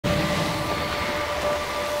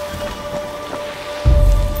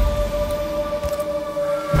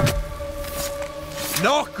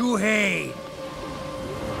Nokuhei!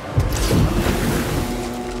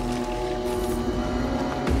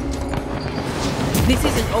 This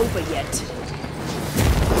isn't over yet.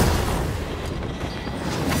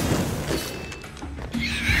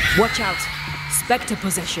 Watch out! Spectre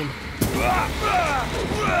possession.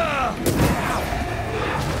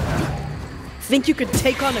 Think you could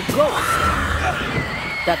take on a ghost?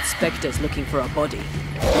 That Spectre's looking for a body.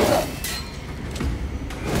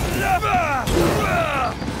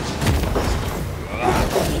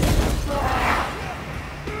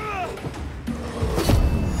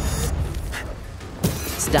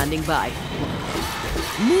 Standing by.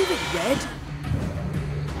 Move it, Red!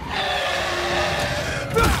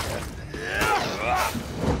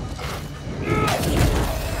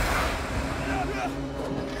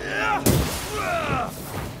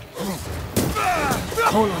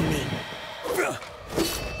 Call on me.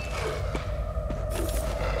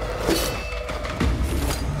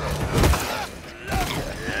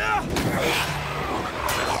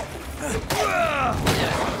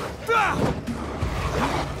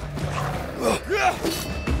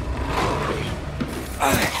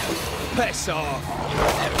 Piss off!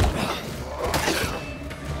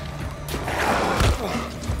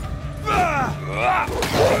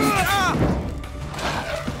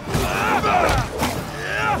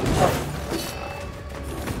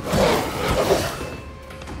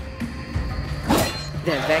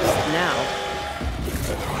 They're vexed now.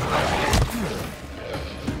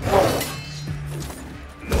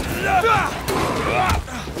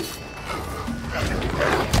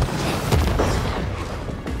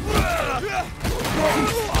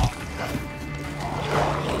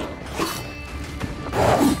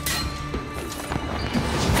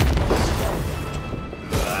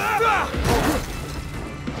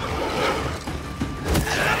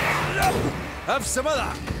 Have some of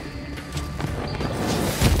that!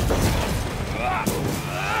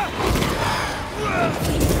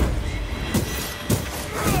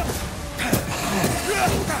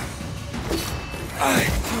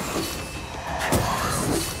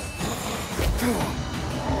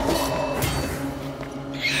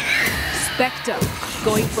 Spectre,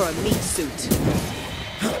 going for a meat suit.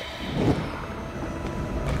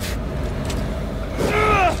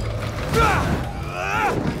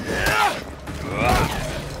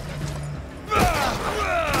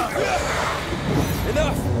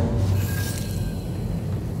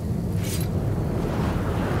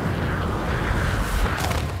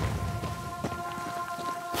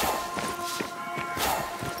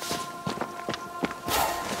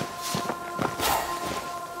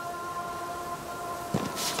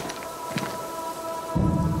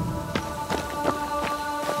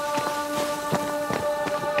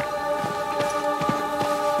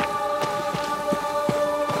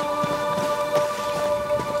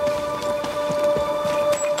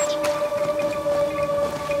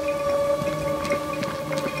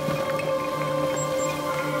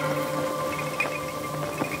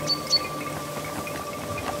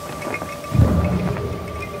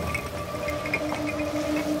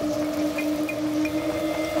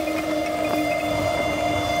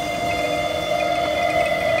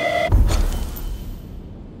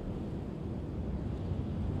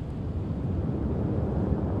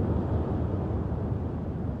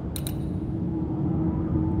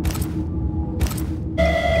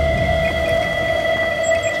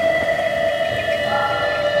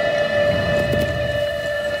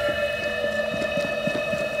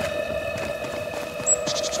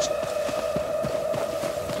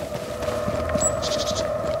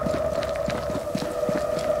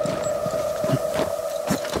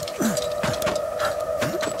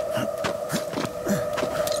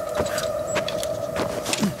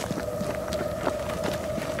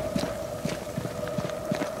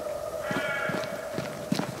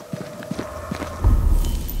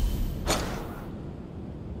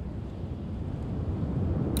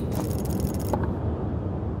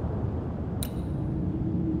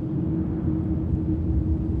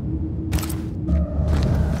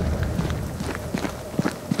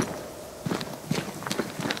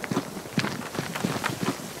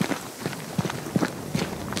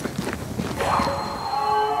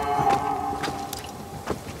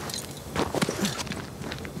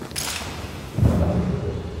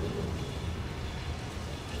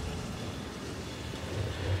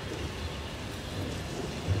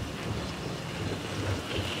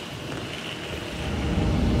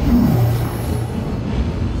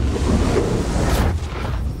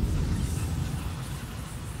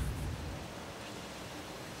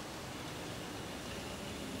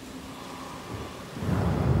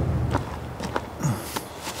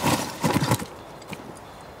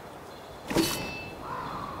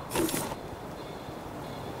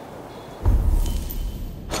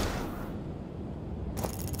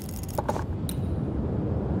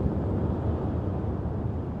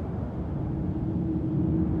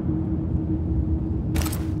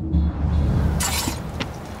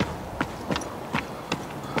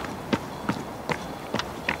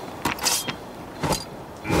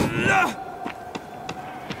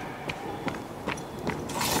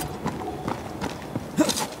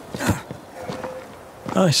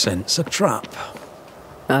 I sense a trap.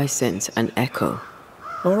 I sense an echo.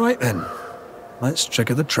 All right then. Let's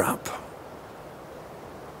trigger the trap.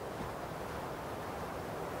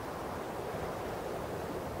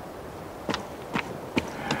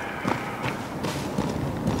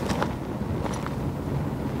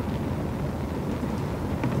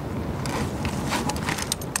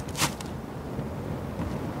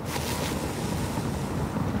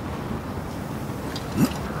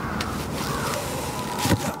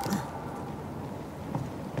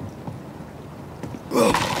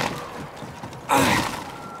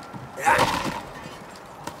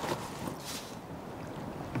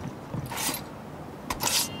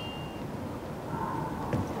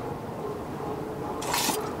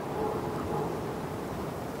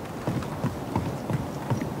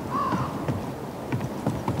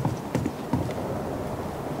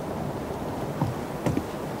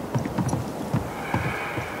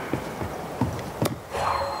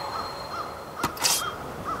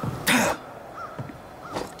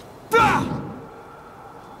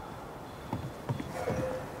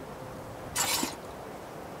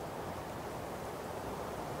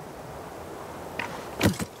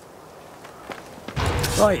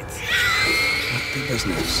 Right. Happy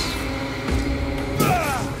business.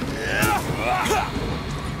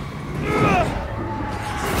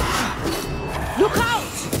 Look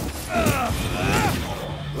out!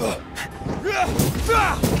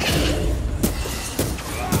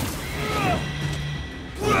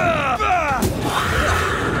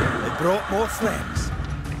 They brought more friends.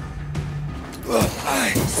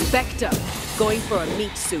 Spectre, going for a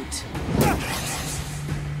meat suit.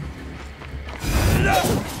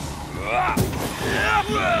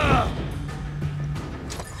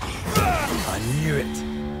 I knew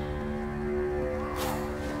it.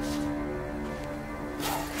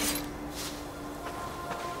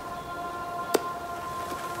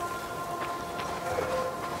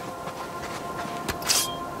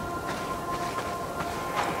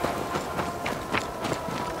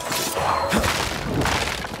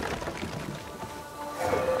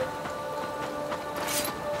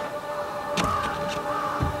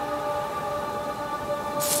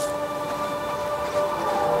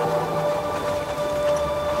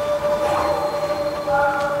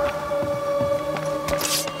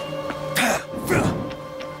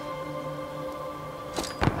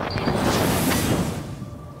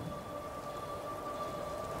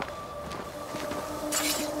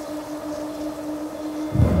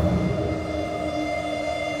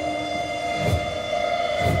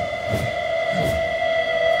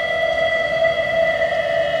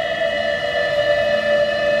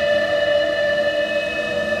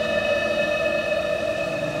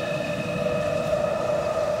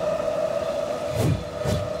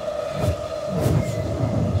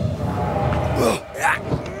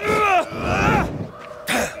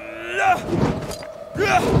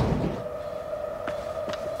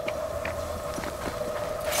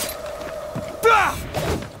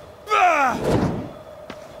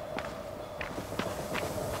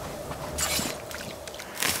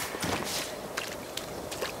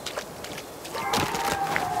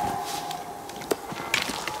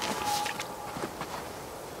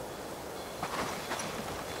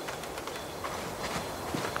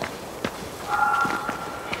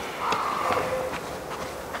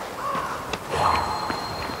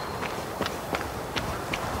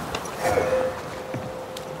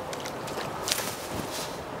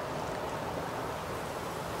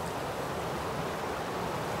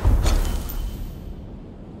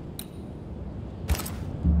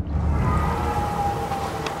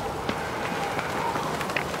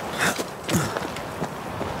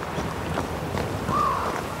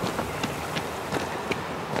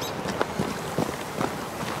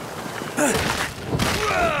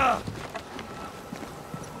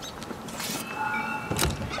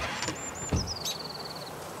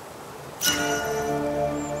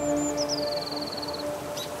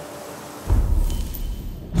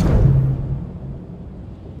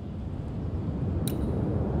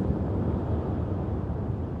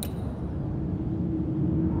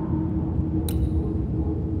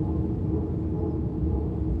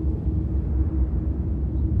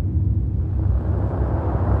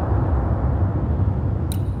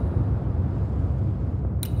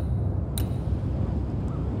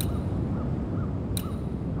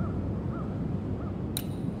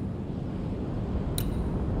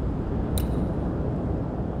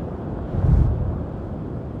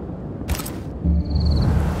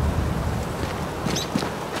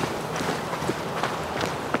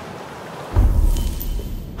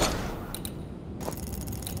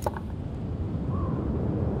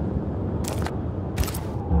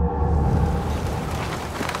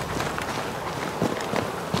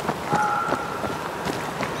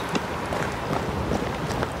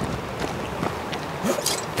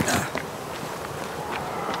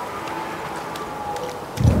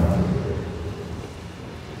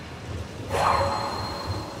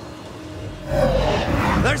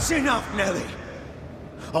 That's enough, Nellie.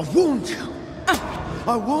 I warned you.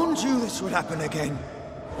 I warned you this would happen again.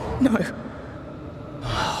 No.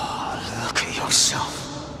 Oh, look at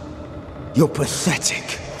yourself. You're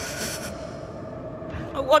pathetic.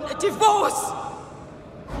 I want a divorce!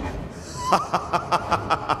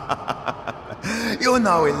 You're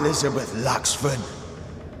no Elizabeth Luxford.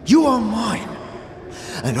 You are mine.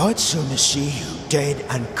 And I'd sooner see you dead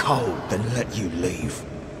and cold than let you leave.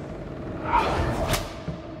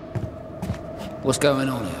 What's going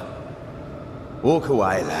on here? Walk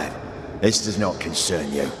away, lad. This does not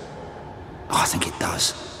concern you. I think it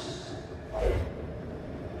does.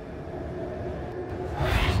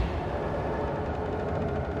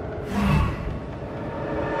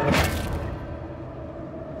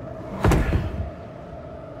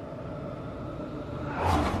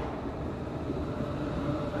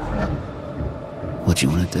 What do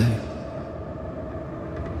you want to do?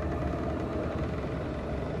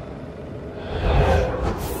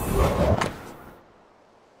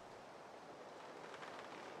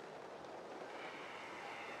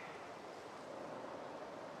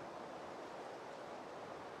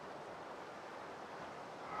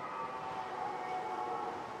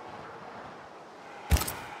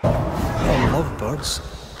 Lovebirds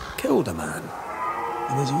killed a man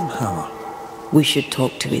with his own hammer. We should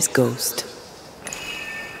talk to his ghost.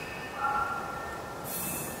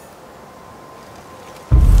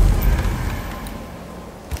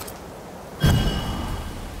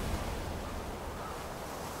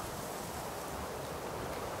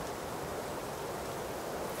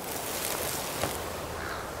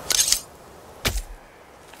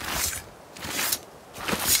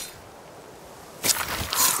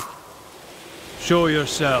 Show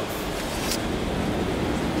yourself.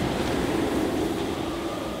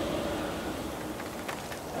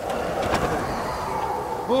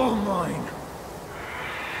 All mine.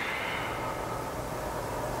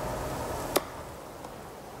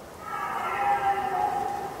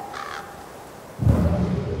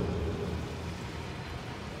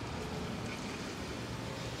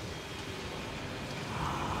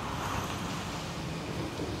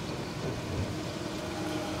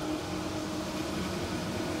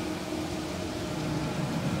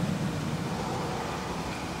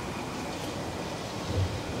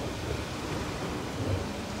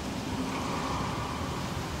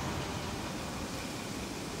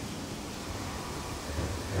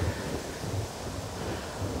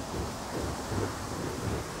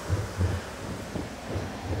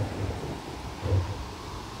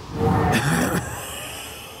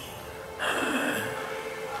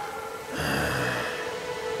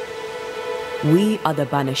 We are the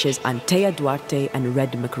Banishers, Antea Duarte and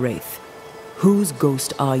Red McWraith. Whose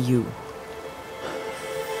ghost are you?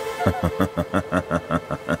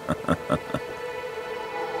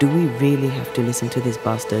 Do we really have to listen to this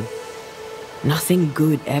bastard? Nothing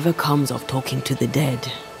good ever comes of talking to the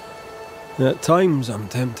dead. At times, I'm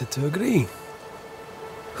tempted to agree.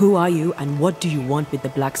 Who are you and what do you want with the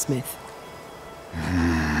blacksmith?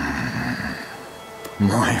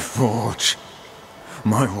 My forge.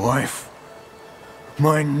 My wife.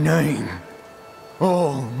 My name.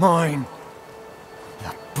 All mine.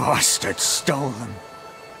 The bastard stole them.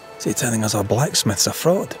 Is he telling us our blacksmith's a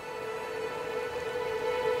fraud?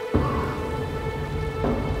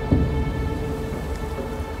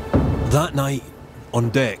 That night, on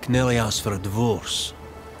deck, Nellie asked for a divorce.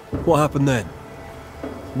 What happened then?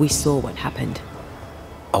 We saw what happened.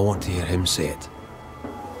 I want to hear him say it.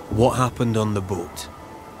 What happened on the boat?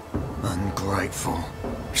 Ungrateful.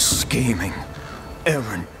 Scheming.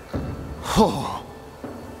 Errant. Whore.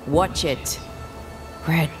 Watch it.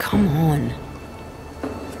 Red, come on.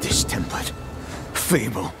 Distempered.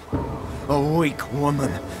 Feeble. A weak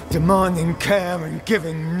woman, demanding care and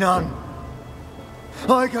giving none.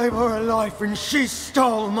 I gave her a life and she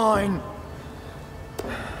stole mine.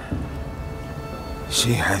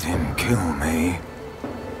 She had him kill me.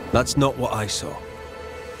 That's not what I saw.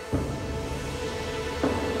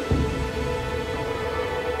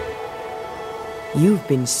 You've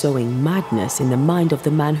been sowing madness in the mind of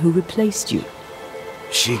the man who replaced you.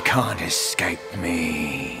 She can't escape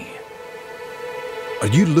me. Are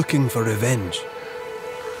you looking for revenge?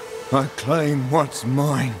 I claim what's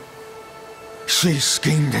mine. She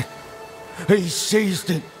schemed it. He seized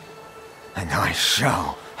it. And I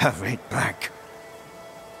shall have it back.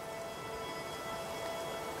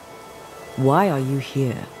 Why are you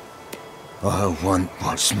here? I want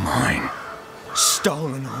what's mine.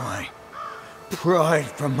 Stolen away. Pried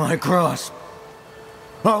from my grasp.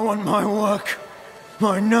 I want my work.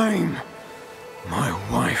 My name. My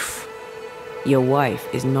wife. Your wife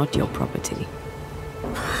is not your property.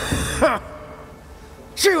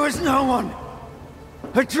 She was no one!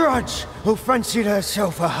 A drudge who fancied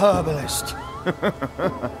herself a herbalist.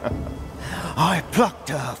 I plucked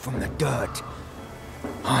her from the dirt.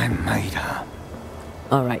 I made her.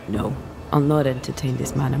 All right, no. I'll not entertain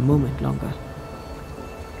this man a moment longer.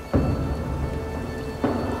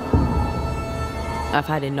 I've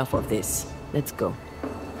had enough of this. Let's go.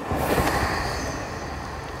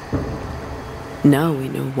 Now we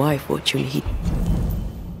know why Fortune he...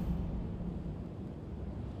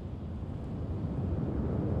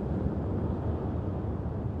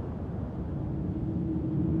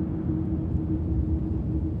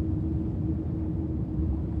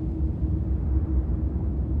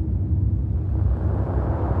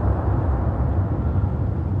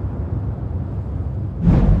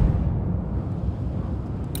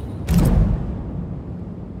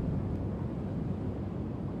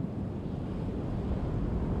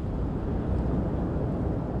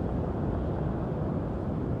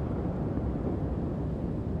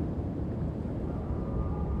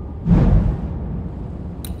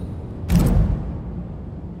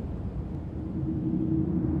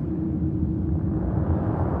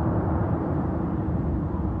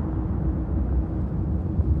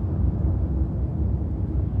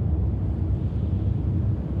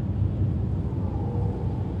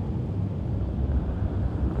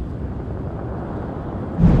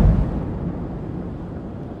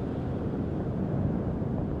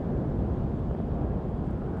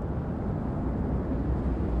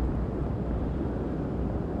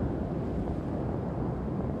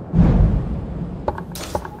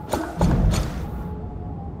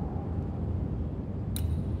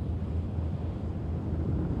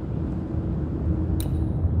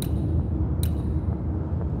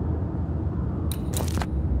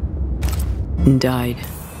 died.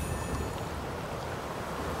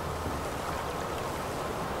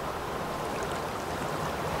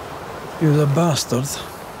 He was a bastard,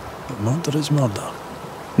 but murder is murder.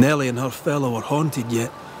 Nellie and her fellow are haunted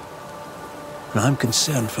yet, and I'm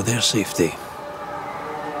concerned for their safety.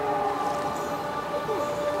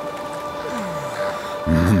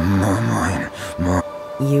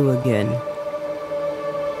 You again.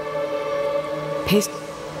 Pissed.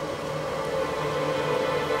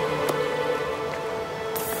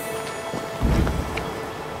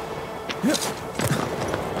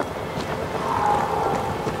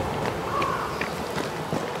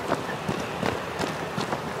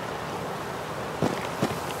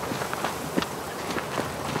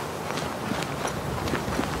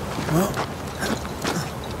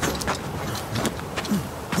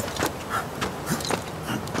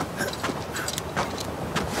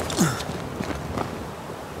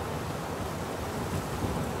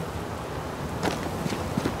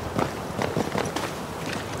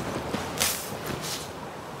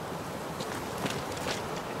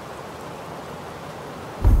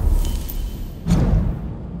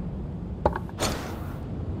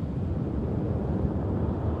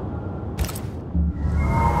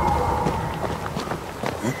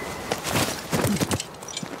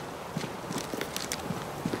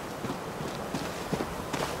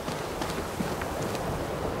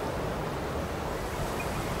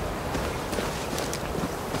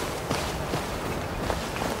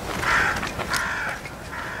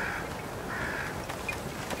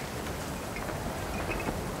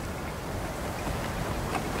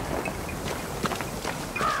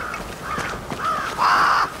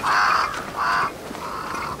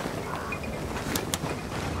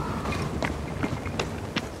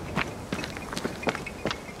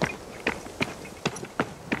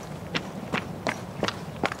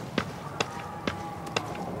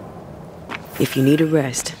 If you need a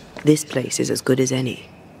rest, this place is as good as any.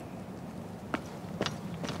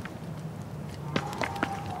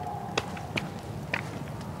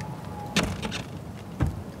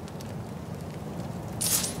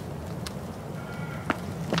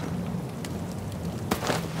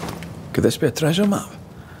 Could this be a treasure map?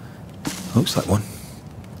 Looks like one.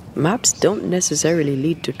 Maps don't necessarily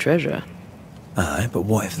lead to treasure. Aye, but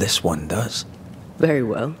what if this one does? Very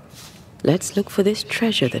well. Let's look for this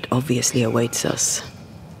treasure that obviously awaits us.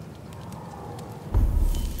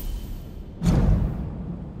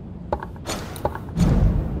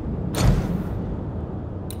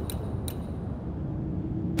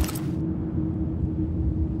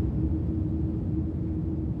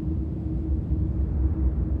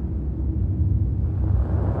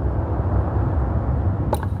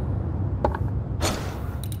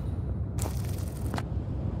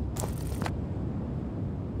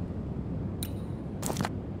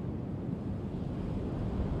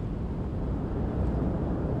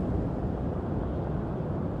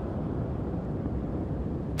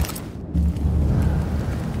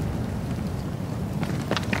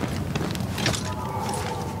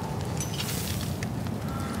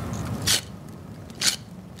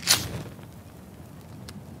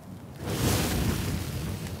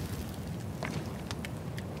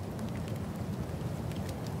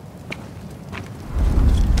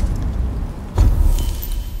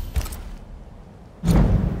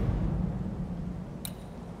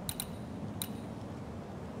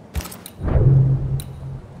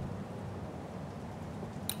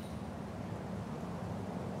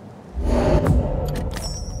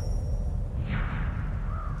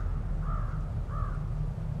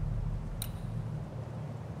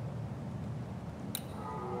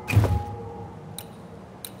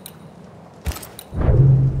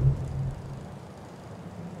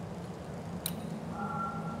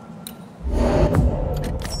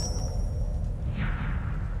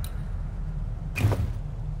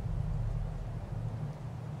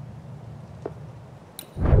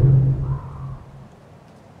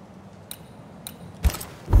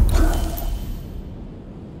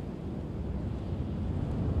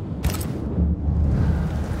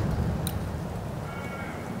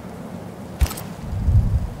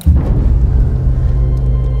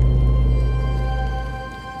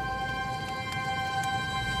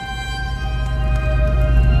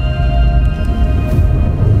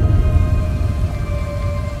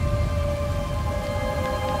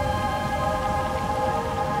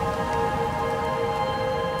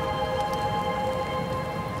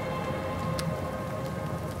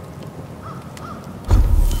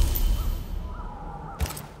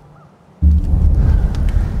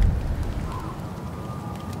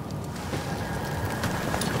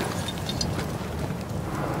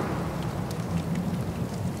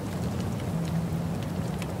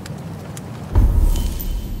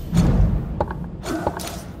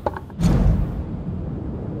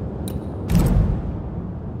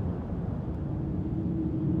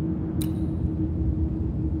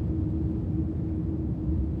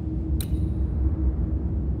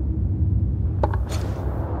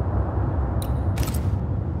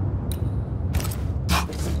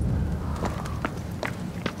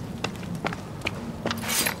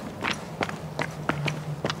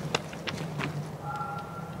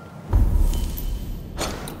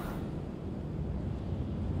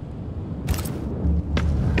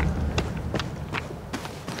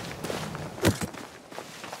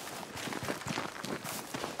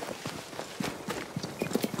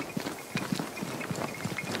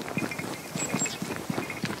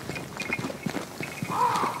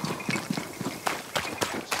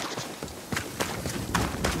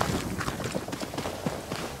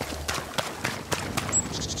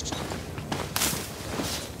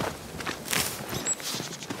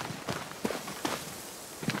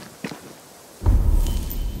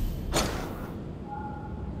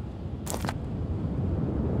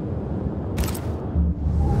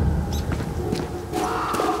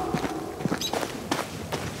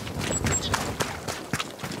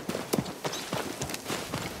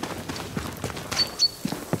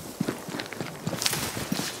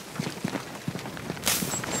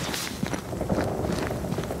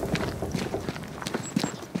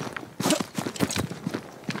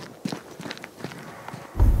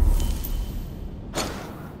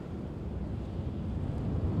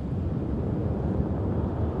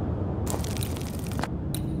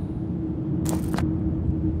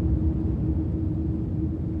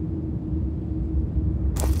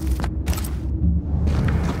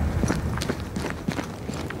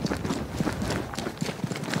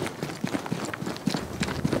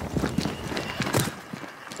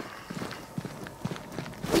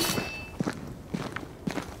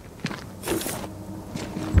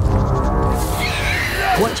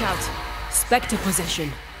 Watch out! Spectre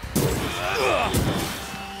possession.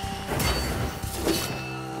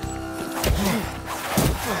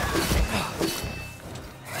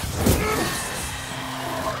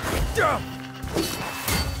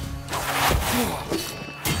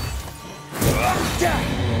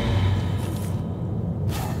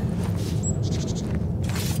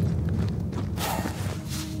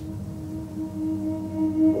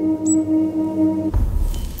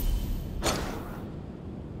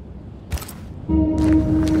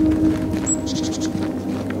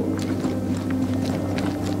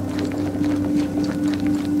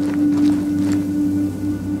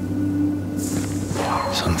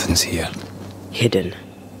 Something's here. Hidden.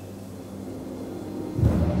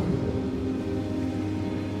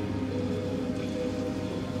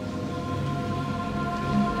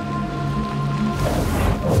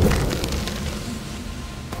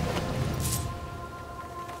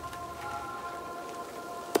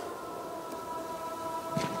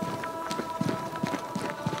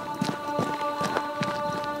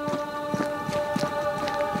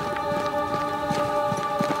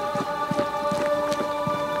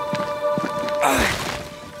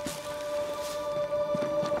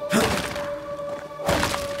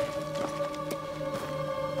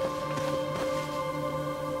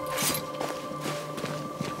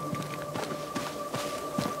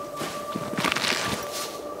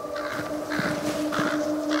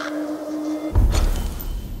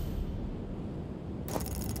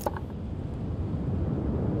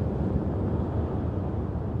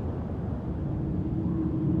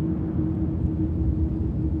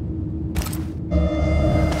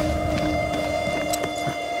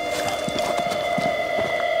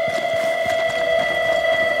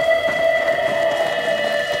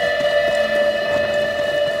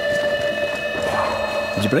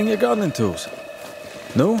 Did you bring your gardening tools?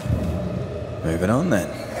 No? Moving on then.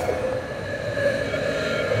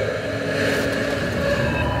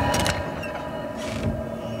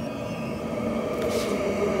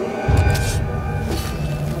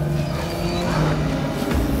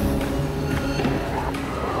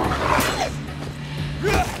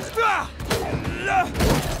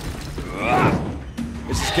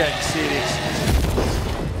 This is getting serious.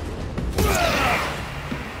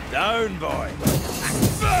 Down, boy.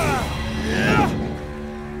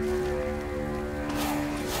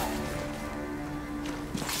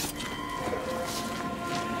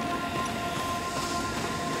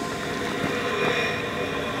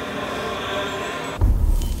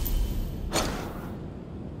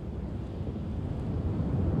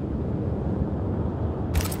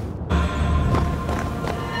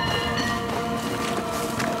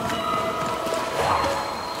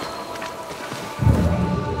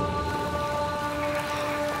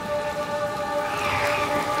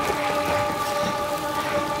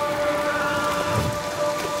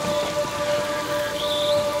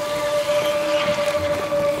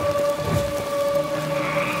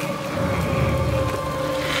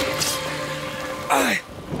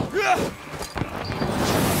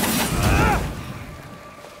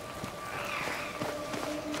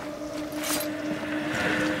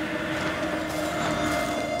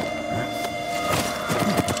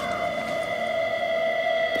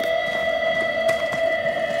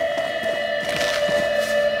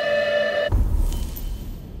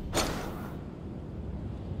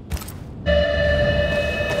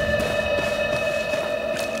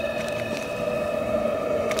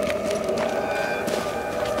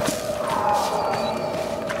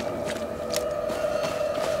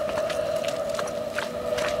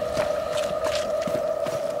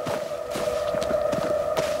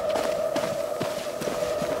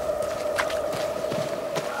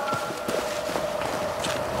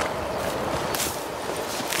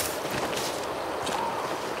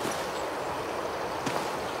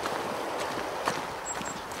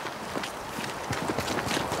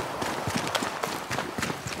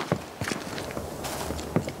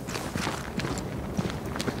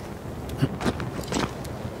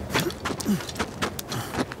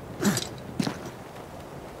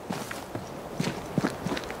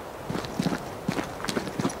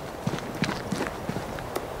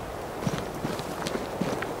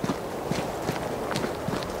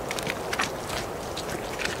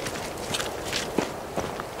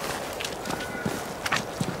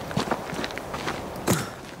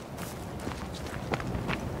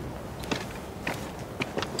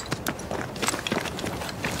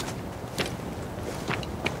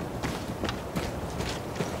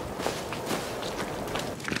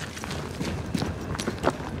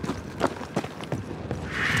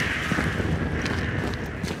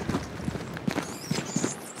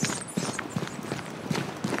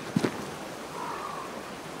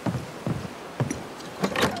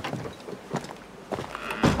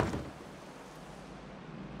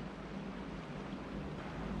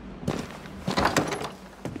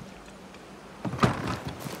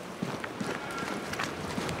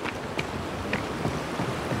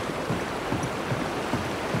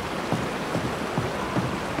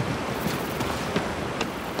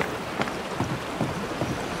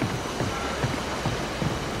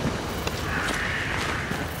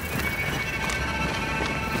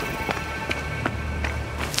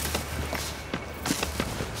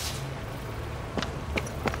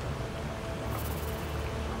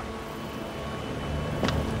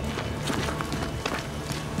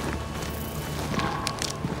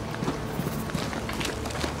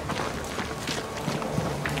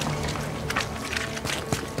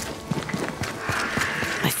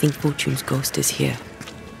 think Fortune's ghost is here.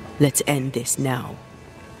 Let's end this now.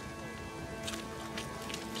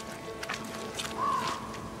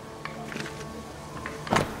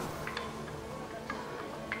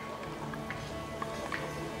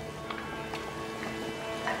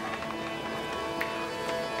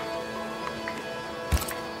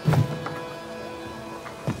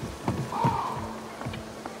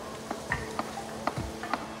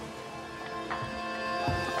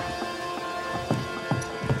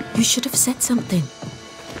 You should have said something.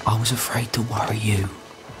 I was afraid to worry you.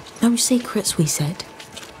 No secrets, we said.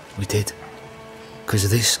 We did. Because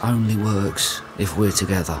this only works if we're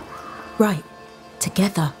together. Right.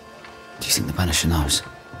 Together. Do you think the Banisher knows?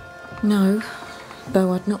 No,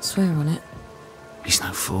 though I'd not swear on it. He's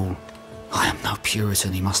no fool. I am no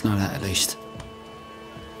Puritan, he must know that at least.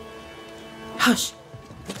 Hush.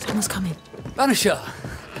 Someone's coming. Banisher!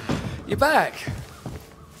 You're back!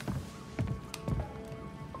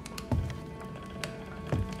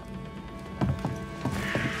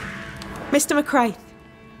 Mr. McCraith,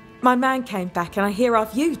 my man came back and I hear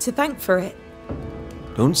I've you to thank for it.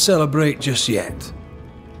 Don't celebrate just yet.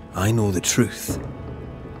 I know the truth.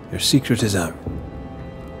 Your secret is out.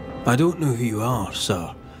 I don't know who you are,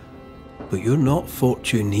 sir, but you're not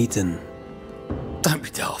Fortune Heaton. Don't be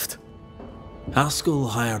daft. Haskell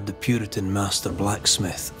hired the Puritan master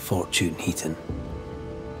blacksmith, Fortune Heaton.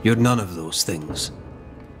 You're none of those things.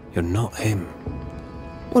 You're not him.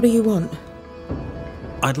 What do you want?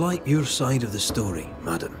 I'd like your side of the story,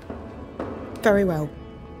 madam. Very well.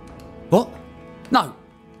 What? No.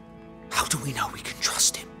 How do we know we can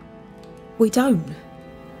trust him? We don't,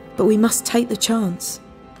 but we must take the chance.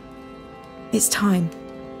 It's time.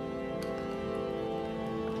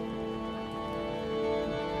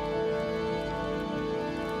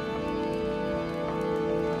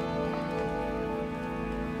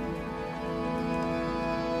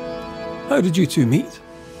 How did you two meet?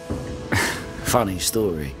 Funny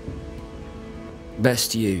story.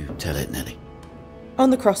 Best you tell it, Nelly. On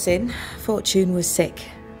the crossing, Fortune was sick.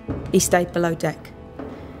 He stayed below deck.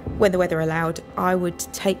 When the weather allowed, I would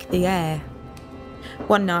take the air.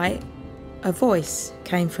 One night, a voice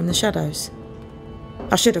came from the shadows.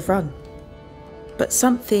 I should have run, but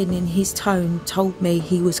something in his tone told me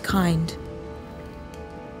he was kind.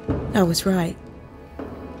 I was right.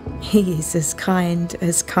 He is as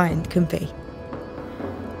kind can be.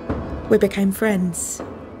 We became friends.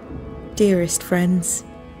 Dearest friends.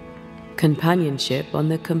 Companionship on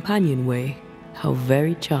the companion way. How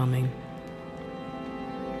very charming.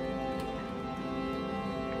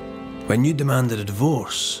 When you demanded a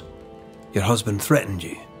divorce, your husband threatened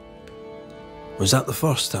you. Was that the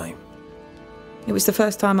first time? It was the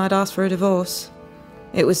first time I'd asked for a divorce.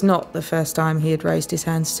 It was not the first time he had raised his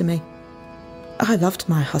hands to me. I loved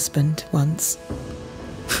my husband once.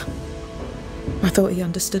 I thought he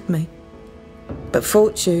understood me. But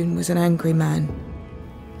Fortune was an angry man.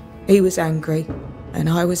 He was angry, and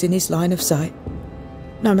I was in his line of sight.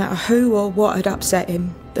 No matter who or what had upset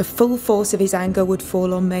him, the full force of his anger would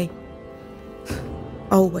fall on me.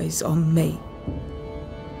 Always on me.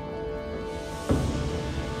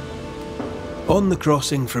 On the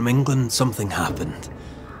crossing from England, something happened.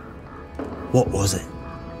 What was it?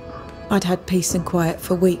 I'd had peace and quiet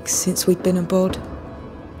for weeks since we'd been aboard.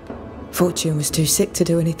 Fortune was too sick to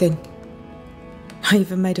do anything. I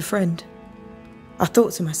even made a friend. I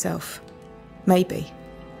thought to myself, maybe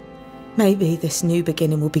this new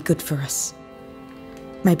beginning will be good for us.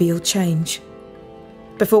 Maybe he'll change.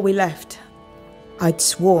 Before we left, I'd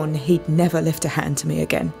sworn he'd never lift a hand to me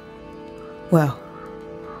again. Well,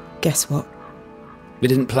 guess what? We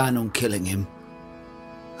didn't plan on killing him.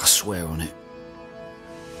 I swear on it.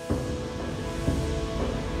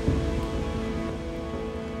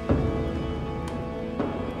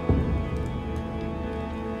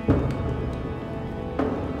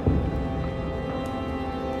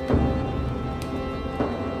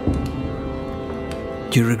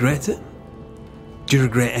 Do you regret it? Do you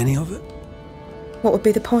regret any of it? What would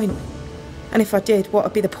be the point? And if I did, what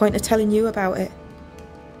would be the point of telling you about it?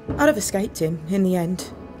 I'd have escaped him in the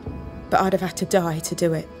end, but I'd have had to die to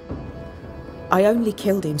do it. I only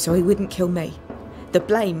killed him so he wouldn't kill me. The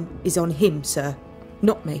blame is on him, sir,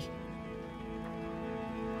 not me.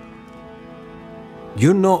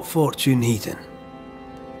 You're not Fortune Heaton.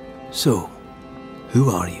 So, who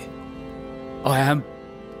are you? I am.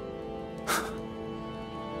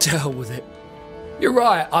 To hell with it. You're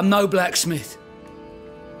right, I'm no blacksmith.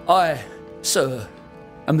 I, sir,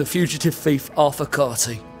 am the fugitive thief Arthur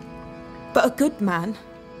Carty. But a good man.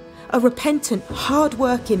 A repentant,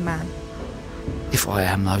 hard-working man. If I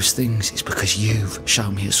am those things, it's because you've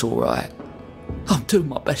shown me it's all right. I'm doing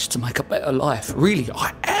my best to make a better life. Really,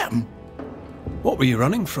 I am. What were you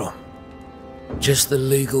running from? Just the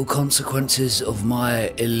legal consequences of my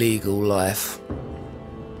illegal life.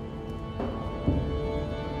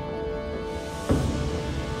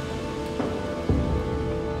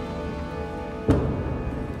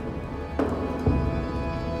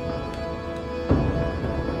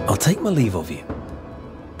 I'll take my leave of you.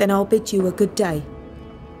 Then I'll bid you a good day.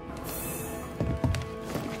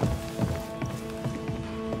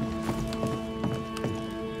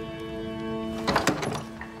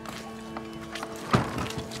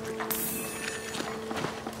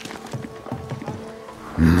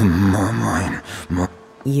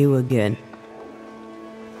 You again.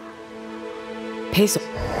 Piss off.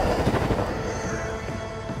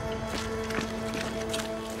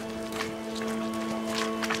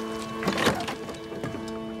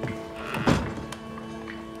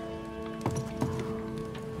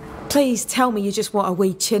 Please tell me you just want a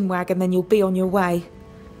wee chinwag and then you'll be on your way.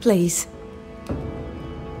 Please.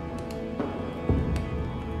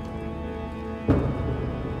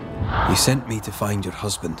 You sent me to find your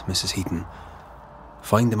husband, Mrs. Heaton.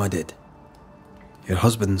 Find him I did. Your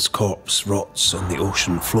husband's corpse rots on the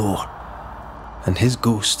ocean floor, and his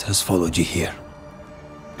ghost has followed you here.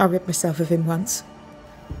 I rid myself of him once.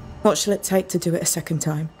 What shall it take to do it a second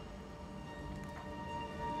time?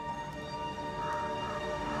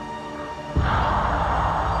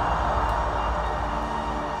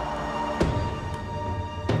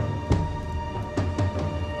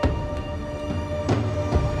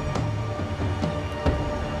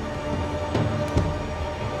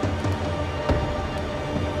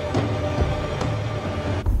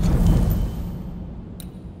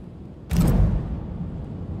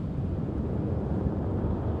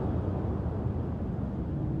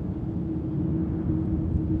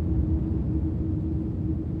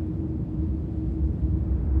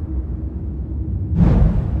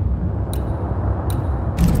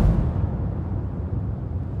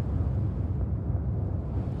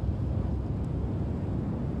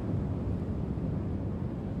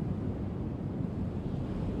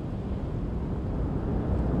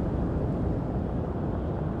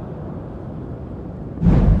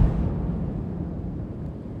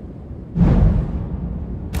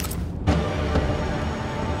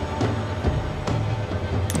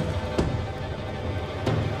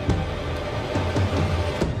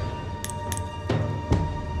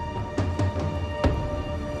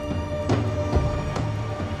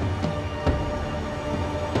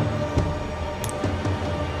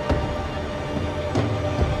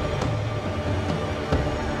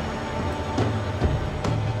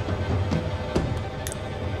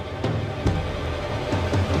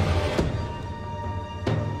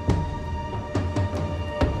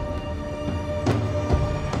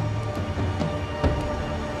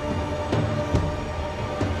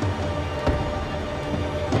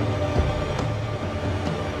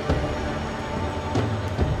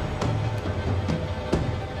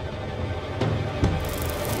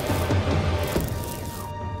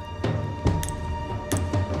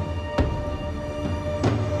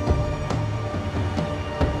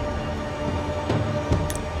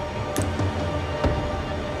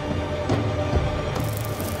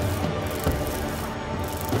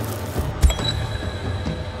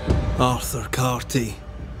 Arthur Carty.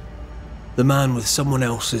 The man with someone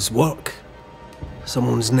else's work,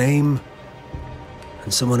 someone's name,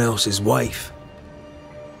 and someone else's wife.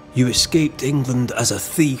 You escaped England as a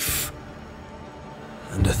thief,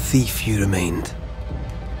 and a thief you remained.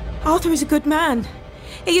 Arthur is a good man.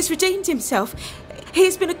 He has redeemed himself. He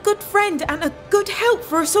has been a good friend and a good help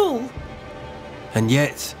for us all. And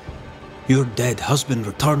yet, your dead husband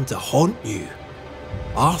returned to haunt you.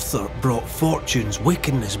 Arthur brought Fortune's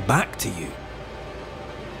wickedness back to you.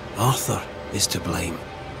 Arthur is to blame.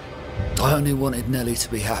 I only wanted Nellie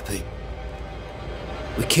to be happy.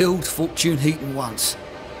 We killed Fortune Heaton once.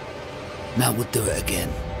 Now we'll do it again.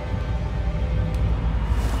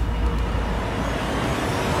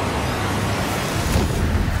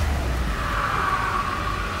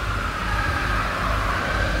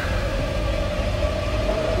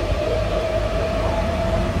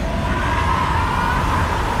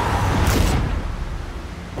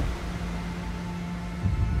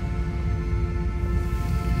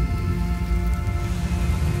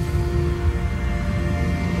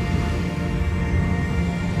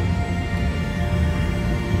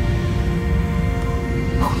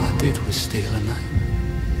 Steal a name,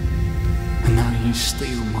 and now you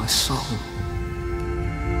steal my soul.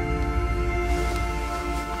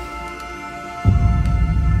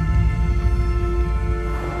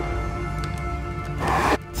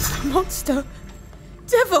 The monster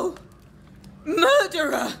Devil!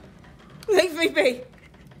 Murderer! Leave me be!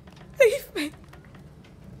 Leave me!